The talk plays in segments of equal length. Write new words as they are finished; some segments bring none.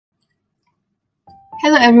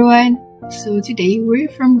Hello everyone! So today we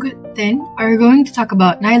from Good 10 are going to talk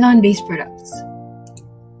about nylon-based products.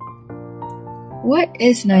 What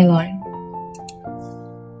is nylon?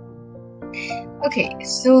 Okay,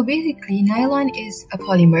 so basically nylon is a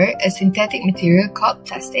polymer, a synthetic material called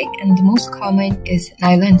plastic, and the most common is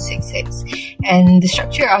nylon 66. And the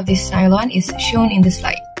structure of this nylon is shown in the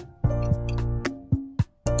slide.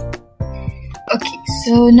 Okay,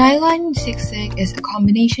 so nylon 66 is a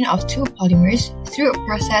combination of two polymers through a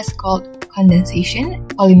process called condensation,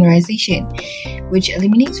 polymerization, which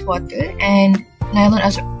eliminates water, and nylon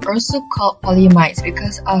is also called polyamides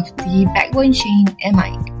because of the backbone chain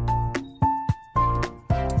amide.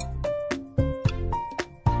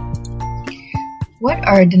 What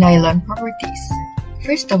are the nylon properties?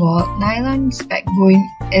 First of all, nylon's backbone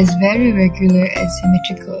is very regular and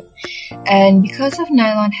symmetrical, and because of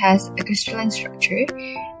nylon has a crystalline structure,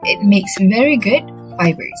 it makes very good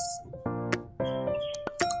fibers.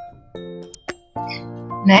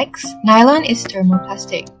 Next, nylon is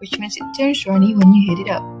thermoplastic, which means it turns runny when you heat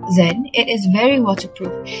it up. Then, it is very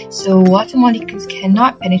waterproof, so water molecules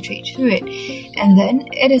cannot penetrate through it. And then,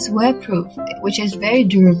 it is wear-proof, which is very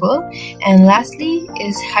durable. And lastly,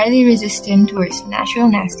 is highly resistant towards natural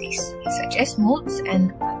nasties, such as molds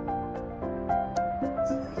and...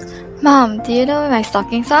 Mom, do you know where my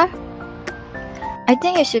stockings are? I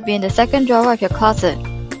think it should be in the second drawer of your closet.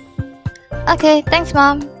 Okay, thanks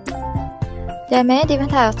Mom. There are many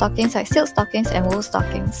different types of stockings like silk stockings and wool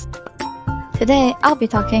stockings. Today, I'll be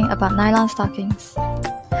talking about nylon stockings.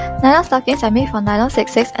 Nylon stockings are made from nylon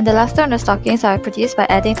 66 and the luster on the stockings are produced by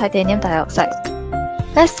adding titanium dioxide.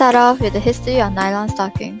 Let's start off with the history of nylon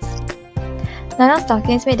stockings. Nylon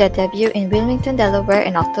stockings made their debut in Wilmington, Delaware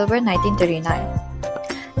in October 1939.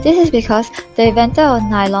 This is because the inventor of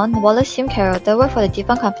nylon, Wallace Jim Carroll, worked for the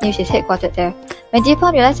DuPont company which is headquartered there. When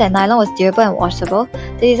DuPont realized that nylon was durable and washable,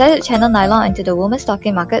 they decided to channel nylon into the women's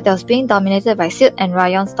stocking market that was being dominated by silk and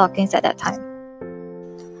rayon stockings at that time.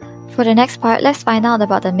 For the next part, let's find out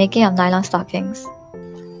about the making of nylon stockings.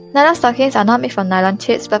 Nylon stockings are not made from nylon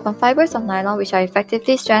chips but from fibers of nylon which are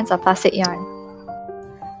effectively strands of plastic yarn.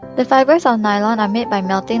 The fibers of nylon are made by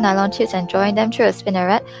melting nylon chips and drawing them through a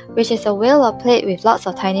spinneret, which is a wheel or plate with lots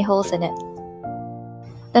of tiny holes in it.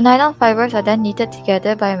 The nylon fibers are then knitted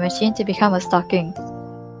together by a machine to become a stocking.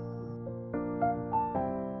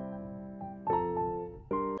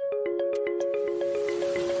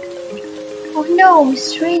 Oh no,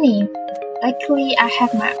 Miss Trini! Luckily, I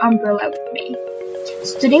have my umbrella with me.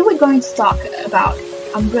 So today we're going to talk about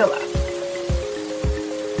umbrella.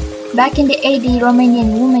 Back in the 80s,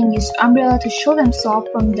 Romanian women used umbrella to shield themselves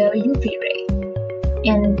from the UV ray.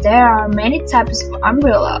 And there are many types of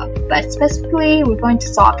umbrella, but specifically we're going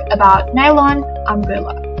to talk about nylon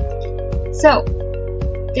umbrella. So,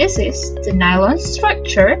 this is the nylon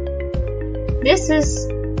structure. This is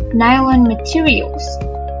nylon materials.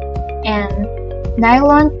 And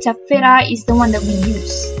nylon taffeta is the one that we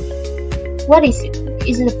use. What is it?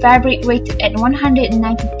 Is it a fabric rated at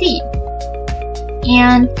 190 T?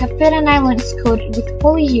 And taffeta nylon is coated with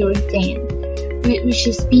polyurethane, which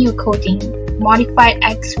is PU coating, modified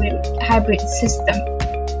X-ray hybrid system.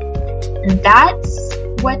 And that's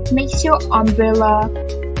what makes your umbrella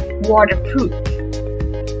waterproof.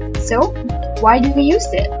 So, why do we use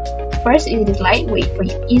it? First, it is lightweight,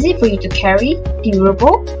 easy for you to carry,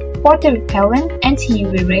 durable, water repellent,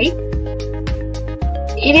 anti-UV ray.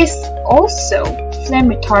 It is also flame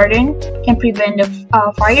retardant, can prevent the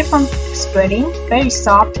fire from spreading, very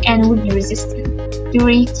soft, and will be resistant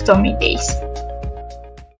during stormy days.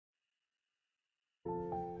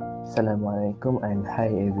 Assalamualaikum and hi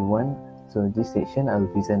everyone. So in this section I will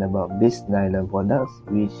present about base nylon products,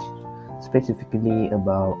 which specifically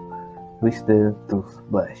about Bristol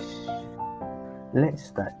toothbrush. Let's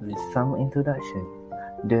start with some introduction.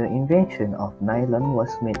 The invention of nylon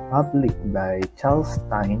was made public by Charles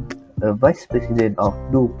Stein, a vice president of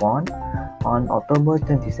DuPont, on October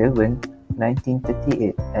 27,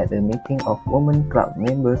 1938 at a meeting of Women Club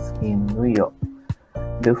members in New York.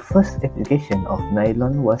 The first application of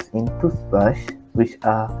nylon was in toothbrush, which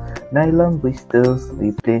are nylon bristles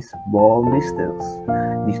replace ball bristles.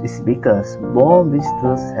 This is because ball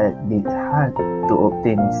bristles had been hard to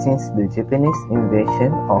obtain since the Japanese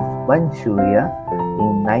invasion of Manchuria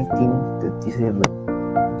in 1937.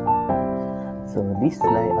 So this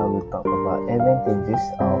slide I will talk about advantages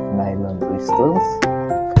of nylon bristles.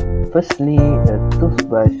 Firstly, a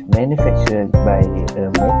toothbrush manufactured by a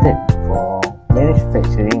method for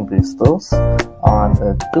manufacturing bristles on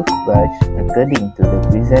a toothbrush according to the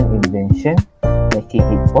present invention, making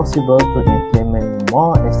it possible to implement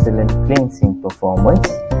more excellent cleansing performance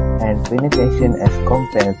and penetration as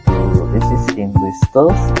compared to resisting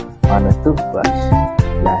bristles on a toothbrush.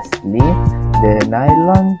 Lastly, the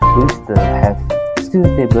nylon bristles have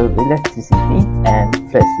suitable elasticity and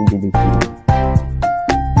flexibility.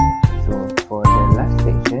 So for the last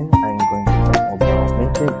section, I'm going to talk about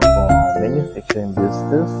method for manufacturing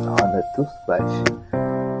bristles on a toothbrush.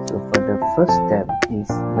 So for the first step is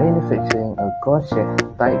manufacturing a core shaft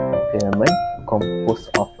type filament composed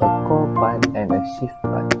of a core part and a sheath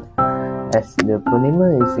part. As the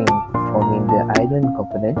polymer resin forming the iron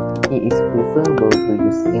component, it is preferable to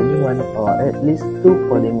use any one or at least two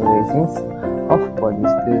polymer resins of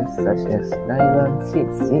polyester such as Nylon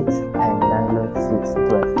 66 and Nylon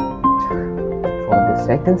 612. For the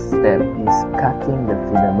second step is cutting the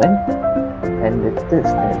filament, and the third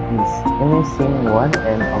step is immersing one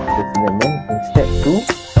end of the filament in step 2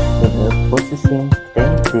 in a processing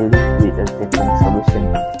tank filled with a tapering solution.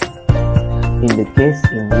 In the case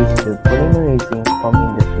in which the polymer resin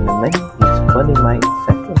forming the filament is polyamide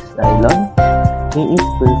such as nylon, it is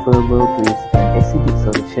preferable to use an acidic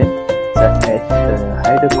solution such as a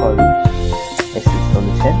hydrochloric acid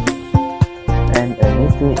solution and a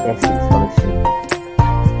nitric acid solution.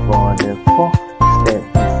 For the fourth step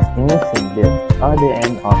is immersing the other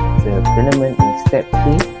end of the filament in step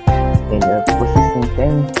 3 in a processing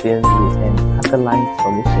tank filled with an alkaline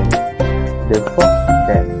solution. The fourth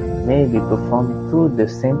step may be performed through the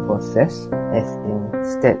same process as in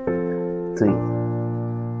step 3.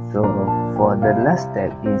 So for the last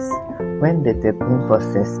step is when the tapering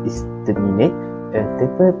process is terminated, a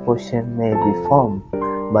tapered portion may be formed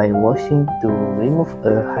by washing to remove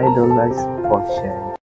a hydrolyzed portion.